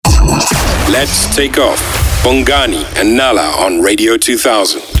Let's take off. Bongani and Nala on Radio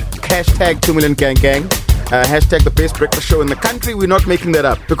 2000. Hashtag 2 million gang gang. Hashtag the best breakfast show in the country. We're not making that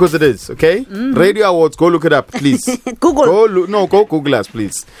up because it is, okay? Radio Awards, go look it up, please. Google. Go Google us,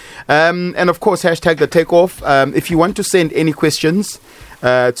 please. And of course, hashtag the takeoff. If you want to send any questions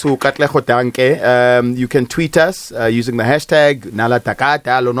to Katlego Danke, you can tweet us using the hashtag Nala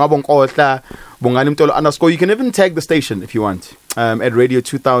Takata, Lonwabong Otla, Bongani Mtolo _. You can even tag the station if you want. At Radio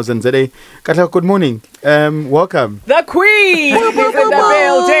 2000 ZA. Katlego, good morning. Welcome. The Queen is in the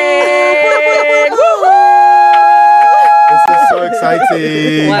building. This is so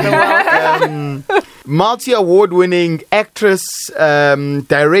exciting. What a welcome. Multi-award-winning actress,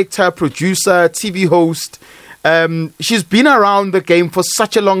 director, producer, TV host. She's been around the game for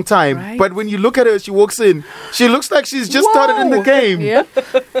such a long time, right? But when you look at her, she walks in, she looks like she's just started in the game. Yeah.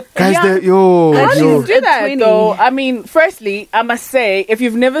 Guys, Yeah. How do you do that, though? I mean, firstly, I must say, if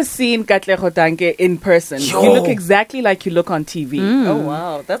you've never seen Katlego Danke in person, you look exactly like you look on TV. Oh,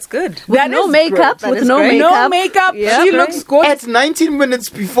 wow. That's good. That no is makeup. great. With no makeup. No makeup. Yeah. She looks gorgeous. At 19 minutes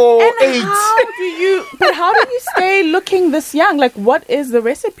before And 8. how do you stay looking this young? Like, what is the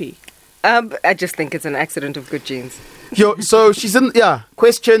recipe? I just think it's an accident of good genes. So she's in,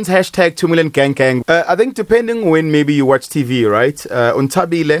 questions, hashtag 2 million gang gang. I think depending when maybe you watch TV, right?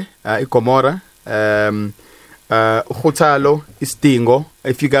 Untabile, Gomora, Hotalo, Dineo,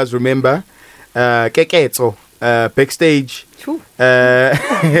 if you guys remember, Keketso, Backstage,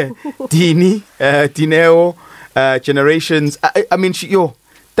 Dineo, Generations. I mean,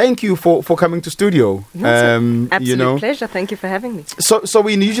 thank you for coming to studio. Absolute pleasure. Thank you for having me. So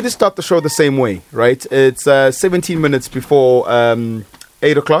we usually start the show the same way, right? It's 17 minutes before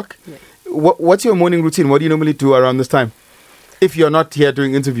 8 o'clock. Yeah. What's your morning routine? What do you normally do around this time? If you're not here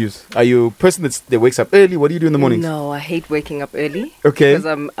doing interviews, are you a person that wakes up early? What do you do in the mornings? No, I hate waking up early. Okay.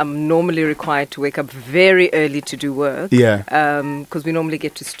 Because I'm normally required to wake up very early to do work. Yeah. Because we normally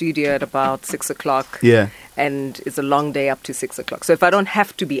get to studio at about 6 o'clock. Yeah. And it's a long day up to 6 o'clock. So if I don't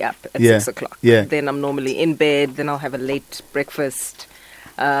have to be up at 6 o'clock, then I'm normally in bed. Then I'll have a late breakfast.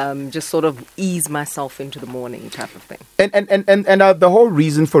 Just sort of ease myself into the morning type of thing. And the whole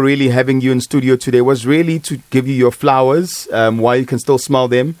reason for really having you in studio today was really to give you your flowers while you can still smell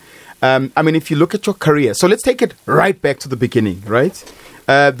them. I mean, if you look at your career, so let's take it right back to the beginning, right?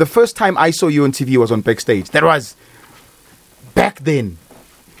 The first time I saw you on TV was on Backstage. That was back then.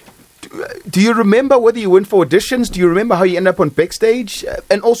 Do you remember whether you went for auditions? Do you remember how you ended up on Backstage?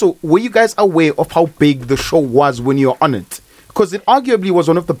 And also, were you guys aware of how big the show was when you were on it? Because it arguably was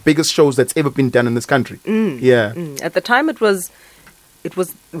one of the biggest shows that's ever been done in this country. At the time, it was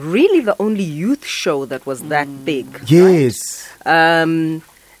really the only youth show that was that big. Yes. Right?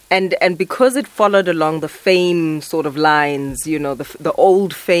 And because it followed along the Fame sort of lines, the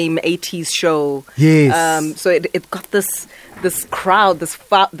old Fame 80s show. Yes. So it got this crowd, this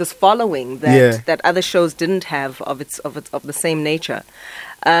following that other shows didn't have of the same nature.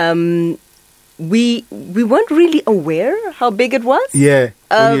 We weren't really aware how big it was. Yeah,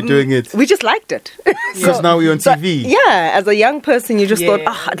 when you're doing it. We just liked it. Because now we're on TV. As a young person, you just thought,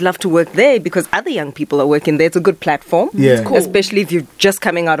 I'd love to work there because other young people are working there. It's a good platform. Yeah. It's cool. Especially if you're just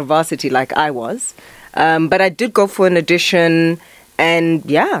coming out of varsity like I was. But I did go for an audition and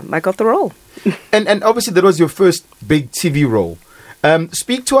I got the role. and obviously that was your first big TV role.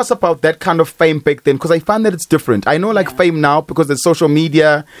 Speak to us about that kind of fame back then, because I find that it's different. I know fame now, because there's social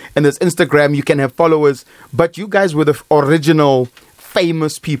media and there's Instagram, you can have followers, but you guys were the original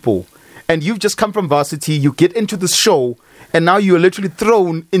famous people. And you've just come from varsity, you get into this show, and now you're literally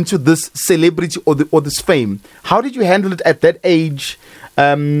thrown into this celebrity or this fame. How did you handle it at that age?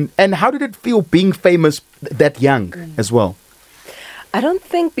 And how did it feel being famous that young as well? I don't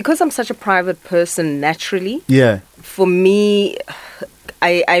think, because I'm such a private person naturally, for me,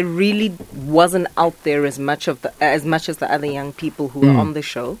 I really wasn't out there as much as the other young people who were on the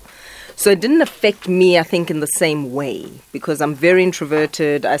show. So it didn't affect me, I think, in the same way, because I'm very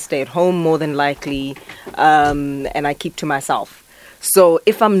introverted. I stay at home more than likely, and I keep to myself. So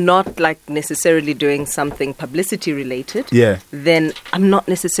if I'm not necessarily doing something publicity related, then I'm not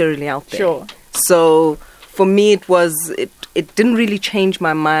necessarily out there. Sure. So for me, it didn't really change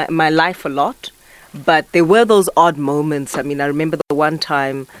my life a lot. But there were those odd moments. I mean, I remember the one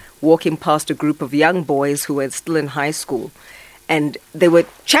time walking past a group of young boys who were still in high school. And they were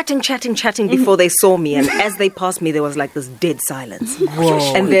chatting before they saw me. And as they passed me, there was this dead silence.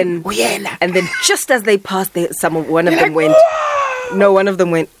 Whoa. And then just as they passed, one of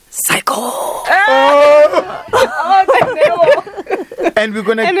them went, psycho. And we're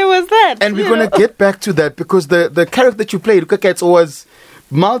gonna it was that. And we're gonna get back to that, because the character that you played, Keketso, was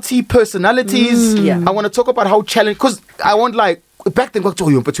multi-personalities. I want to talk about how challenging, because I want like, back then, like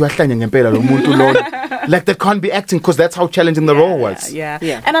that can't be acting because that's how challenging the role was. Yeah.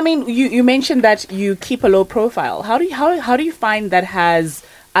 And I mean, you mentioned that you keep a low profile. How do you find that has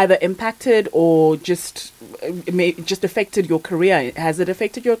either impacted or just affected your career? Has it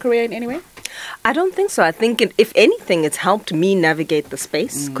affected your career in any way? I don't think so. I think, if anything, it's helped me navigate the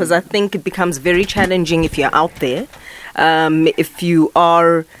space, because I think it becomes very challenging if you're out there. If you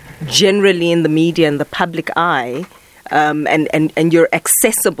are generally in the media and the public eye, and you're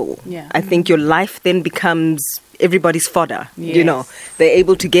accessible, I think your life then becomes everybody's fodder. You know, they're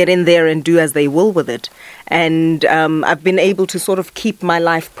able to get in there and do as they will with it. And I've been able to sort of keep my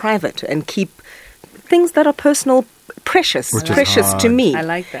life private and keep things that are personal precious to me. I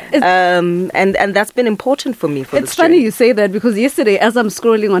like that. And that's been important for me. It's funny you say that, because yesterday, as I'm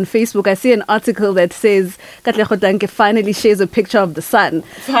scrolling on Facebook, I see an article that says Katlego Danke finally shares a picture of the sun.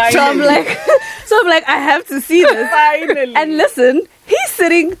 Finally. So I'm like, I have to see this. Finally. And listen, he's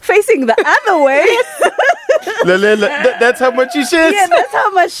sitting facing the other way. That's how much she shares. Yeah, that's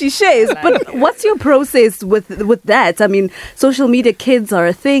how much she shares. But what's your process with that? I mean, social media kids are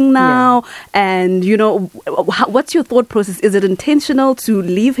a thing now, and you know, what's your thought process? Is it intentional to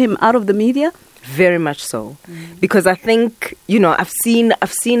leave him out of the media? Very much so, because I think, you know, I've seen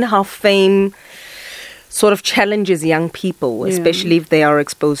how fame sort of challenges young people, especially if they are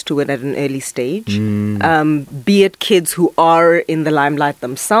exposed to it at an early stage. Be it kids who are in the limelight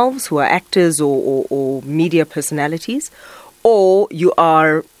themselves, who are actors or media personalities, or you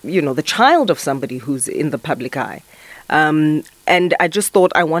are, you know, the child of somebody who's in the public eye. And I just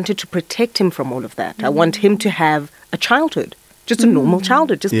thought I wanted to protect him from all of that. I want him to have a childhood. Just a normal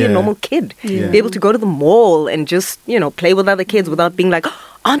childhood, just be a normal kid. Be able to go to the mall and just, you know, play with other kids without being like,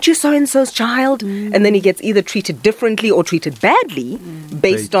 aren't you so-and-so's child? And then he gets either treated differently or treated badly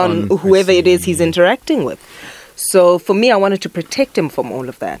based on whoever it is he's interacting with. So for me, I wanted to protect him from all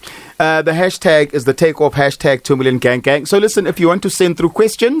of that. The hashtag is the takeoff hashtag 2 million gang gang. So listen, if you want to send through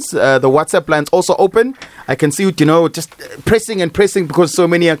questions, the WhatsApp line's also open. I can see, you know, just pressing because so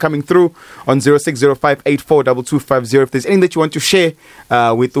many are coming through on 0605842250. If there's anything that you want to share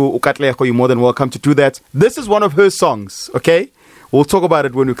with Katlego, you're more than welcome to do that. This is one of her songs, okay? We'll talk about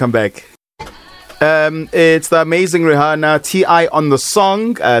it when we come back. It's the amazing Rihanna, T.I. on the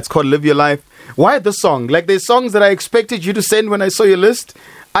song. It's called Live Your Life. Why this song? Like, there's songs that I expected you to send when I saw your list.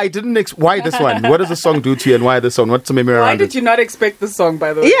 I didn't. Why this one? What does the song do to you, and why this song? What's the memory around it? Why did you not expect the song,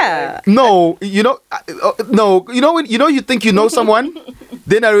 by the way? Yeah. No, you know, when you think you know someone,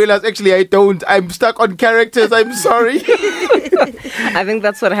 then I realize actually I don't. I'm stuck on characters. I'm sorry. I think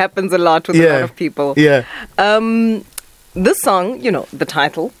that's what happens a lot with a lot of people. Yeah. This song, you know, the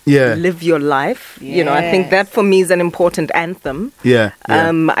title, Yeah. Live Your Life, you know, I think that for me is an important anthem. Yeah.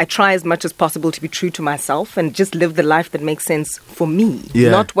 I try as much as possible to be true to myself and just live the life that makes sense for me,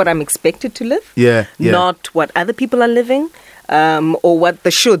 not what I'm expected to live, not what other people are living, or what the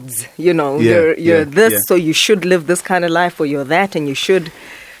shoulds, you know, you're this, so you should live this kind of life, or you're that, and you should.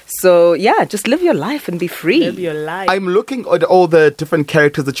 So, just live your life and be free. Live your life. I'm looking at all the different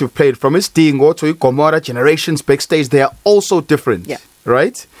characters that you've played, from Dineo to Gomora, Generations, Backstage. They are all so different,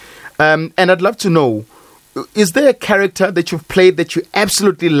 right? And I'd love to know, is there a character that you've played that you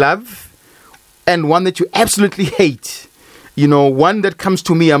absolutely love and one that you absolutely hate? You know, one that comes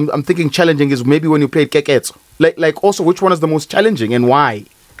to me, I'm thinking challenging is maybe when you played Keketso. Like also, which one is the most challenging and why?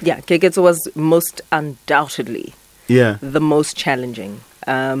 Yeah, Keketso was most undoubtedly the most challenging.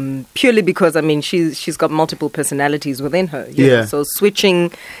 Purely because, I mean, she's got multiple personalities within her. You know? So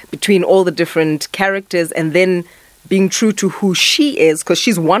switching between all the different characters and then being true to who she is, because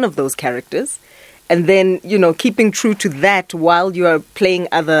she's one of those characters. And then, you know, keeping true to that while you are playing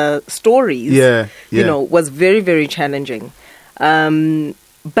other stories, you know, was very, very challenging.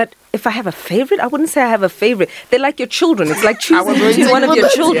 But if I have a favorite, I wouldn't say I have a favorite. They're like your children. It's like choosing between one of your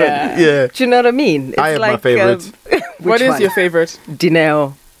children. Yeah. Do you know what I mean? It's I have my favorite. What is your favorite?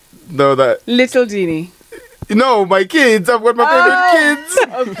 Dineo. No, that. Little Dini. No, my kids. I've got my favorite kids.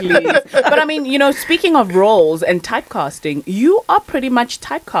 Oh, please. But I mean, you know, speaking of roles and typecasting, you are pretty much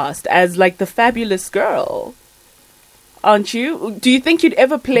typecast as like the fabulous girl, aren't you? Do you think you'd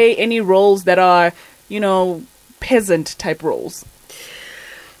ever play any roles that are, you know, peasant type roles?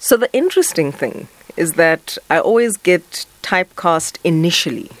 So the interesting thing is that I always get typecast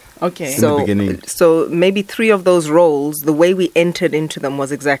initially. Okay. In the beginning. So maybe 3 of those roles, the way we entered into them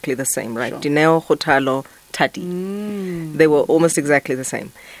was exactly the same, right? Sure. Dineo, Hotalo, Tati. They were almost exactly the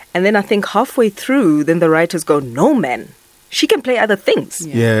same. And then I think halfway through, then the writers go, no man, she can play other things.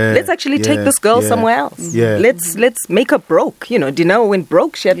 Yeah. Let's actually take this girl somewhere else. Yeah. Let's make her broke. Dineo went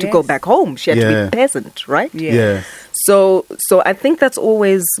broke. She had to go back home. She had to be peasant, right? Yeah. So I think that's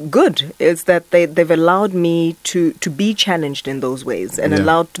always good, is that they've allowed me to be challenged in those ways and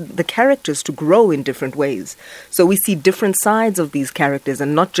allowed the characters to grow in different ways. So we see different sides of these characters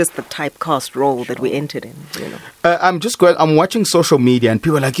and not just the typecast role that we entered in. I'm watching social media and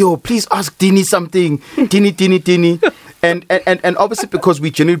people are like, yo, please ask Dini something. Dini. And obviously because we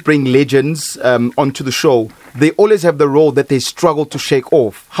generally bring legends onto the show, they always have the role that they struggle to shake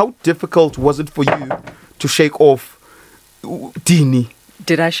off. How difficult was it for you to shake off Dini?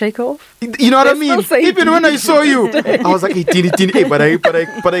 Did I shake off? You know what I mean? Even when I saw you, I was like, hey, Dini, hey, but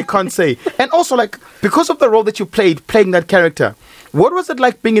I can't say. And also, like, because of the role that you playing that character, what was it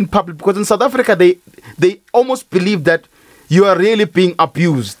like being in public? Because in South Africa, they almost believe that you are really being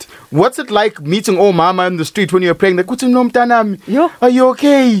abused. What's it like meeting mama in the street when you're playing the Are you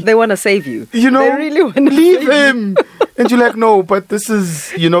okay? They want to save you. They really want to leave him. And you're like, no, but this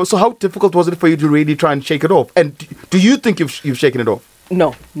is, so how difficult was it for you to really try and shake it off? And do you think you've shaken it off?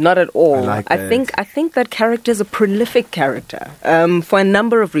 No, not at all. I think that character is a prolific character for a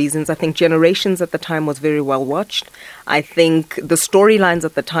number of reasons. I think Generations at the time was very well watched. I think the storylines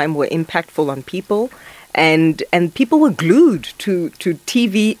at the time were impactful on people. And people were glued to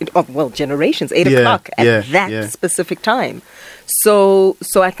TV, Generations, 8 o'clock at that specific time. So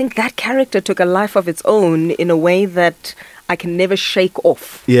I think that character took a life of its own in a way that I can never shake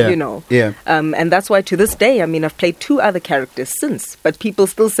off, And that's why to this day, I've played 2 other characters since, but people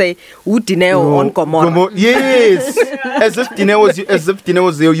still say, Dineo on Gomora. Yes, as if Dineo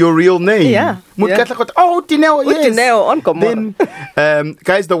was your real name. Yeah. Dineo, yes. Dineo on Gomora. Then,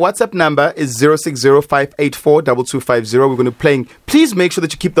 guys, the WhatsApp number is 060-584-2250. We're going to be playing. Please make sure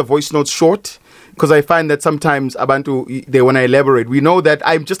that you keep the voice notes short, because I find that sometimes they want to elaborate. We know that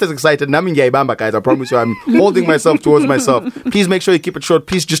I'm just as excited. Guys, I promise you, I'm holding myself towards myself. Please make sure you keep it short.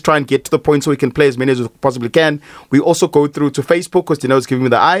 Please just try and get to the point so we can play as many as we possibly can. We also go through to Facebook, because Dineo is giving me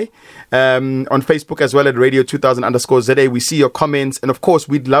the eye. On Facebook as well at Radio 2000_ZA. We see your comments. And of course,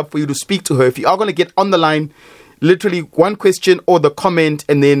 we'd love for you to speak to her. If you are going to get on the line, literally one question or the comment,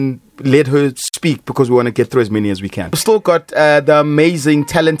 and then let her speak, because we want to get through as many as we can. We've still got the amazing,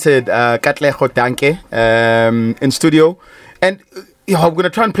 talented Katlego Danke in studio. And I'm going to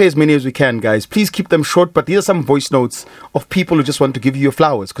try and play as many as we can, guys. Please keep them short, but these are some voice notes of people who just want to give you your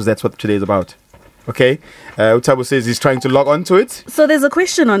flowers, because that's what today is about. Okay. Utabo says he's trying to log on to it. So there's a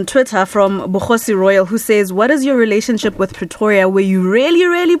question on Twitter from Bukhosi Royal who says, what is your relationship with Pretoria? Were you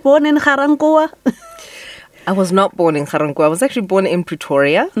really born in Garankuwa? I was not born in Garankuwa. I was actually born in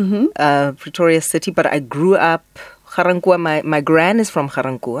Pretoria, Pretoria City, but I grew up Garankuwa. My gran is from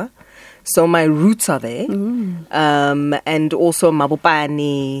Garankuwa, so my roots are there. And also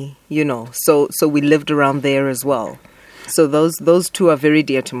Mabopani, so we lived around there as well. So those 2 are very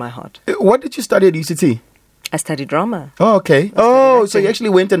dear to my heart. What did you study at UCT? I studied drama. Oh, okay. So you actually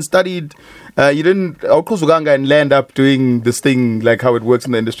went and studied. You didn't Okuzuganga and land up doing this thing like how it works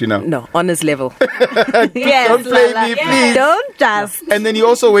in the industry now? No, honors level. Yes, don't play me, please. Don't just. And then you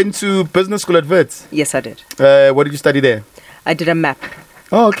also went to business school at Wits. Yes, I did. What did you study there? I did a MAP.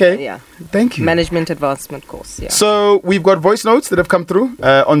 Oh, okay. Yeah. Thank you. Management advancement course. Yeah. So we've got voice notes that have come through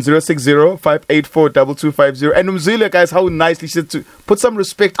on 060-584-2250. And Mzile, guys, how nicely she said to put some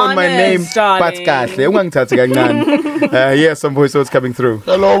respect on my name. But yeah, some voice notes coming through.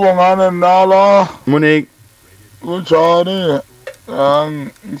 Hello, Bongane Nala. Monique. Kunjani?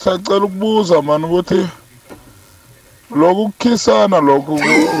 Ngisacela ukubuza man ukuthi lokukhisana lokho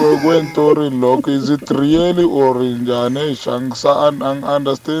kwentori lokho, is it really or njani? Understand,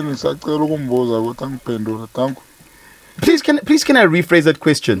 ngisacela ukumbuza ukuthi angiphendule. Thank you. Please can I rephrase that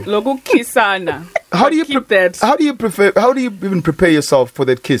question? Lokukhisana. How do you even prepare yourself for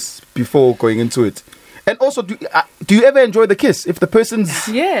that kiss before going into it? And also, do you ever enjoy the kiss if the person's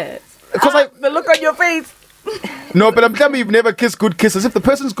Yes. Because the look on your face. No, but I'm telling you, you've never kissed good kisses. If the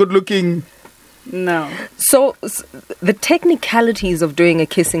person's good looking. No. So the technicalities of doing a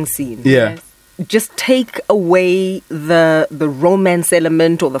kissing scene. Yeah. Yes. Just take away the romance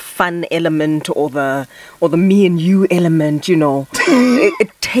element or the fun element or the me and you element,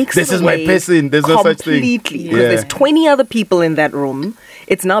 it takes this it is away my person. There's no such thing. Completely. Because there's 20 other people in that room.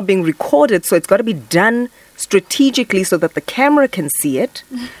 It's now being recorded, so it's got to be done strategically so that the camera can see it.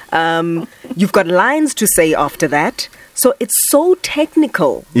 You've got lines to say after that. So it's so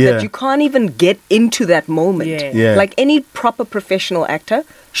technical that you can't even get into that moment. Yeah. Like any proper professional actor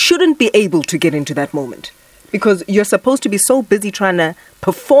shouldn't be able to get into that moment because you're supposed to be so busy trying to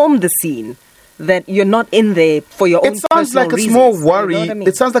perform the scene that you're not in there for your own It sounds like it's reasons. more worry. You know what I mean?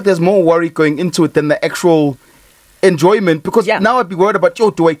 It sounds like there's more worry going into it than the actual enjoyment, because now I'd be worried about,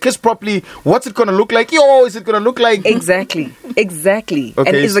 do I kiss properly? What's it going to look like? Is it going to look like... Exactly. Okay.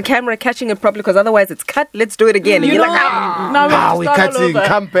 And is the camera catching it properly? Because otherwise it's cut, let's do it again. And you're like, we're cutting,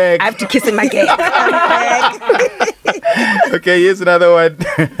 come back. I have to kiss him again. Come back. Okay, here's another one.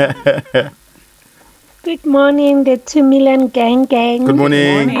 Good morning, the 2 Million Gang. Good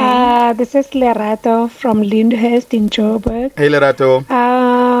morning. This is Lerato from Lyndhurst in Joburg. Hey, Lerato.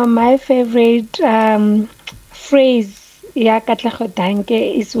 My favorite phrase, Katlego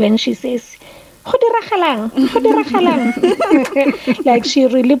Danke, is when she says, "Go diragalang." Like she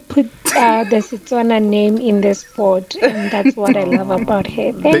really put the Setswana name in the sport, and that's what I love about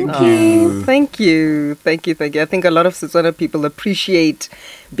her. Thank you. Thank you. I think a lot of Setswana people appreciate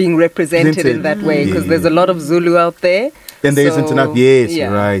being represented in that way, because there's a lot of Zulu out there. And there isn't enough. Yes,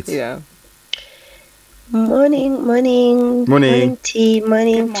 right. Yeah. Morning, team.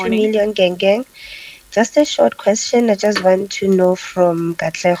 Morning, 2 Million Gang. Just a short question. I just want to know from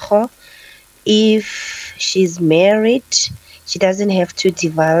Katlego, if she's married, she doesn't have to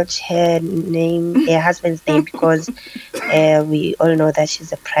divulge her name, her husband's name, because we all know that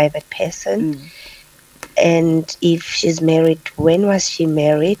she's a private person. And if she's married, when was she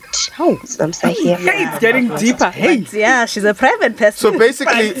married? Oh, so I'm sorry here. It's getting deeper. Hey, yeah, she's a private person. So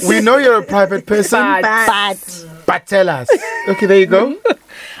basically, we know you're a private person, but tell us. Okay, there you go.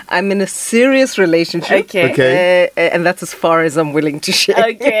 I'm in a serious relationship. Okay. And that's as far as I'm willing to share.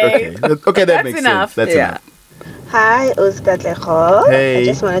 Okay, that makes enough. sense. That's enough. Hi, Katlego. Hey. I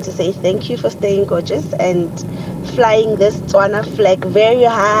just wanted to say thank you for staying gorgeous and flying this Tswana flag very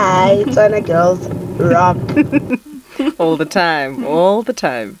high. Tswana girls rock. All the time.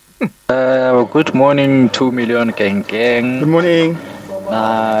 Good morning, 2 Million Gang. Good morning.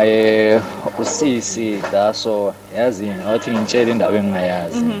 Usisi daso yazi ngathi ngitshela indaba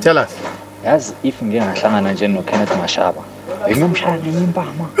engingayazi. Tell us. Yazi if ngike ngahlangana nje no Kenneth Mashaba. Bengimshaya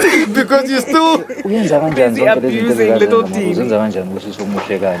ngenyimpama. Because you still uyenza kanjani zonke lezi zinto little team. uzenza kanjani usisi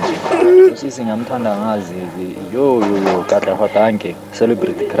omuhle kanje. Usisi ngamthanda ngazi yo Katlego Danke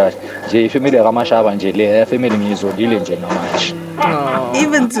celebrity crush. Nje ifamily kaMashaba nje le family ngizolile nje namanje.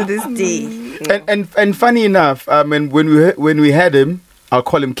 Even to this day. And funny enough, when we had him, I'll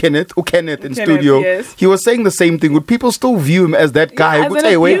call him Kenneth in studio. Yes. He was saying the same thing. Would people still view him as that guy? as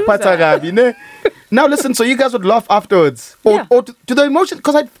an abuser. Now listen, so you guys would laugh afterwards, or to the emotion,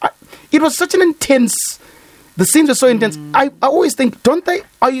 because it was such an intense. The scenes were so intense. I always think,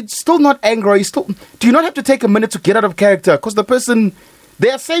 are you still not angry? Do you not have to take a minute to get out of character? Because the person, they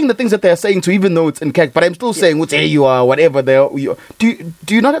are saying the things that they are saying to, even though it's in character. But I'm still saying, hey, you are, whatever. Do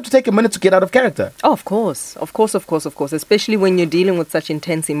you not have to take a minute to get out of character? Oh, of course. Especially when you're dealing with such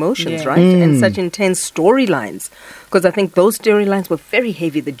intense emotions, right? And such intense storylines. Because I think those storylines were very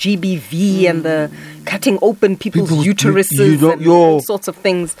heavy. The GBV and the cutting open people's uteruses and all sorts of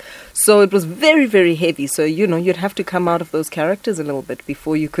things. So it was very, very heavy. So, you'd have to come out of those characters a little bit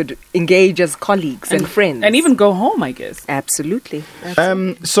before you could engage as colleagues and friends. And even go home, I guess. Absolutely.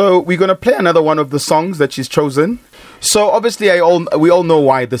 So we're going to play another one of the songs that she's chosen. So obviously we all know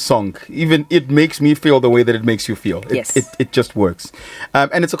why the song, even it makes me feel the way that it makes you feel. It just works.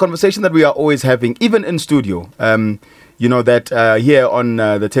 And it's a conversation that we are always having, even in studio. You know that here on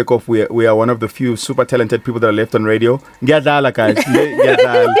the Takeoff, we are one of the few super talented people that are left on radio. Gadala, guys.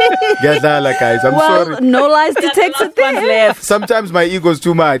 Gadala, guys. I'm sorry. No lies detected there. Sometimes my ego is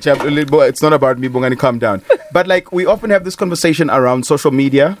too much. It's not about me, Bongani, calm down. But we often have this conversation around social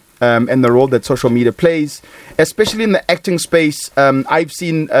media and the role that social media plays, especially in the acting space. I've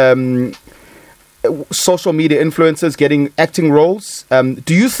seen social media influencers getting acting roles.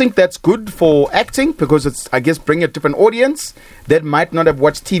 Do you think that's good for acting? Because it's, I guess, bring a different audience that might not have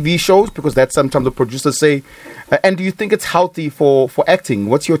watched TV shows, because that's sometimes the producers say. And do you think it's healthy for acting?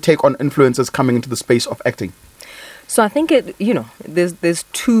 What's your take on influencers coming into the space of acting? So I think there's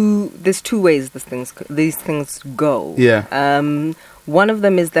two ways these things go. Yeah. One of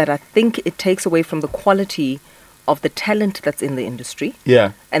them is that I think it takes away from the quality of the talent that's in the industry.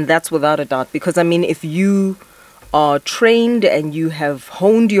 Yeah. And that's without a doubt. Because, if you are trained and you have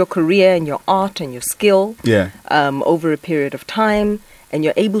honed your career and your art and your skill over a period of time, and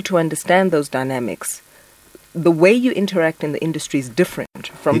you're able to understand those dynamics, the way you interact in the industry is different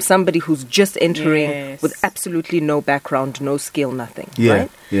from somebody who's just entering with absolutely no background, no skill, nothing. Yeah.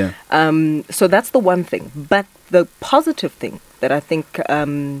 Right? Yeah. So that's the one thing. But the positive thing that I think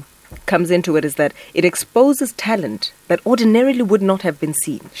comes into it is that it exposes talent that ordinarily would not have been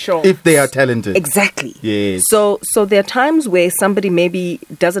seen. Sure. If they are talented. Exactly. Yes. So there are times where somebody maybe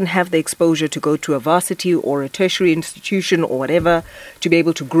doesn't have the exposure to go to a varsity or a tertiary institution or whatever to be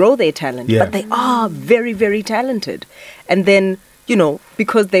able to grow their talent, but they are very, very talented. And then,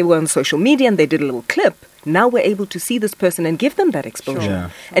 because they were on social media and they did a little clip, now we're able to see this person and give them that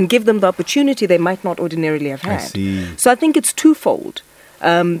exposure and give them the opportunity they might not ordinarily have had. I see. So I think it's twofold.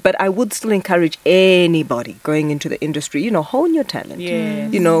 But I would still encourage anybody going into the industry, hone your talent.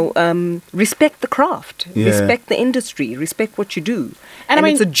 Yes. Respect the craft, respect the industry, respect what you do. And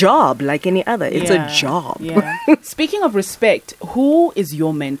it's a job like any other. It's a job. Yeah. Speaking of respect, who is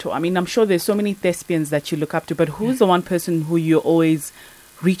your mentor? I mean, I'm sure there's so many thespians that you look up to, but who's the one person who you're always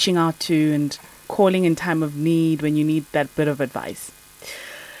reaching out to and calling in time of need when you need that bit of advice?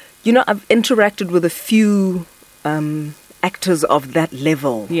 I've interacted with a few actors of that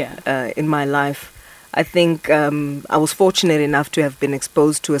level in my life. I think I was fortunate enough to have been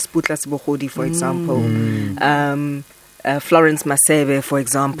exposed to a Sputla Sibogodi, for example, Florence Masebe, for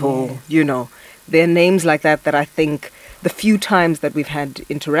example. There are names like that I think the few times that we've had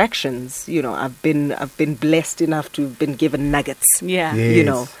interactions, I've been blessed enough to have been given nuggets. Yeah.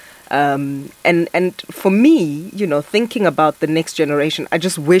 Yes. And for me, thinking about the next generation, I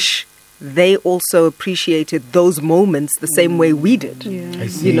just wish they also appreciated those moments the same way we did. I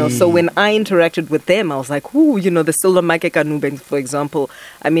see. So when I interacted with them, I was like, the Silva Mike Kanubeng, for example.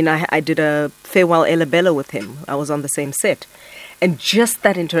 I mean, I did a farewell Ella Bella with him. I was on the same set. And just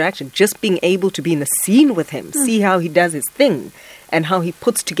that interaction, just being able to be in a scene with him, see how he does his thing and how he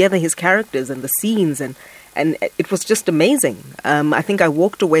puts together his characters and the scenes and it was just amazing. I think I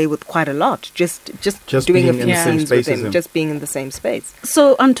walked away with quite a lot, just doing a few scenes with him, just being in the same space.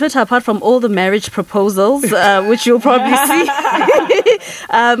 So on Twitter, apart from all the marriage proposals, which you'll probably see,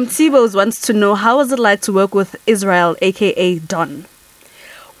 Tibos wants to know, how was it like to work with Israel, a.k.a. Don?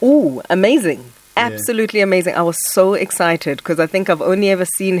 Ooh, amazing. Absolutely amazing. I was so excited because I think I've only ever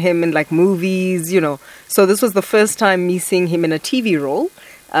seen him in movies, So this was the first time me seeing him in a TV role.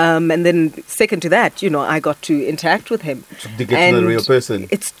 And then second to that, I got to interact with him. To get to know the real person.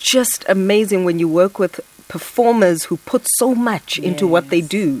 It's just amazing when you work with performers who put so much into what they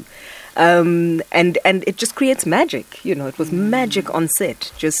do. And it just creates magic. It was magic on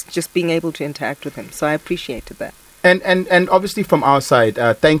set, just being able to interact with him. So I appreciated that. And obviously from our side,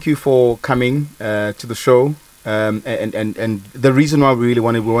 thank you for coming to the show. And the reason why we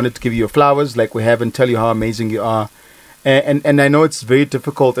wanted to give you your flowers like we have and tell you how amazing you are. And I know it's very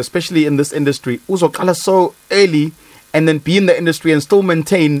difficult, especially in this industry. Uzokala so early and then be in the industry and still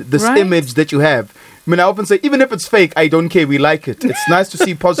maintain this image that you have. I mean, I often say, even if it's fake, I don't care. We like it. It's nice to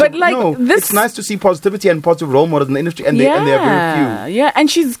see positive. It's nice to see positivity and positive role models in the industry, and there are very few. Yeah, and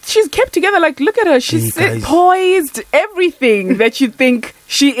she's kept together. Look at her. She's poised. Everything that you think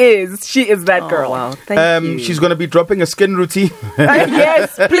she is that girl. Wow, thank you. She's going to be dropping a skin routine.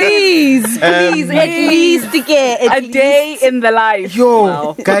 Yes, please, at least a day in the life.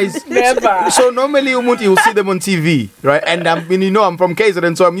 Guys, never. So normally you'll see them on TV, right? And I'm from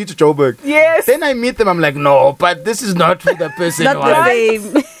KZN, so I'm new to Joburg. Yes. Then I meet them, I'm like, no, but this is not who the person was. Not the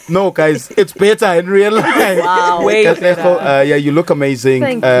same. No, guys, it's better in real life. Wow. You look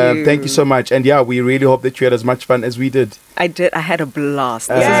amazing. Thank you so much. And we really hope that you had as much fun as we did. I did. I had a blast.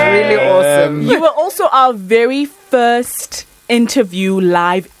 This is really awesome. You were also our very first interview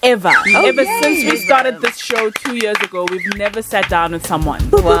live ever. Since we started this show 2 years ago, we've never sat down with someone.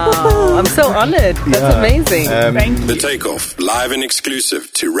 Wow, I'm so honored. That's amazing. Thank you. The Takeoff, live and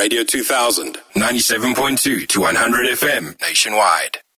exclusive to Radio 2000, 97.2 to 100 FM nationwide.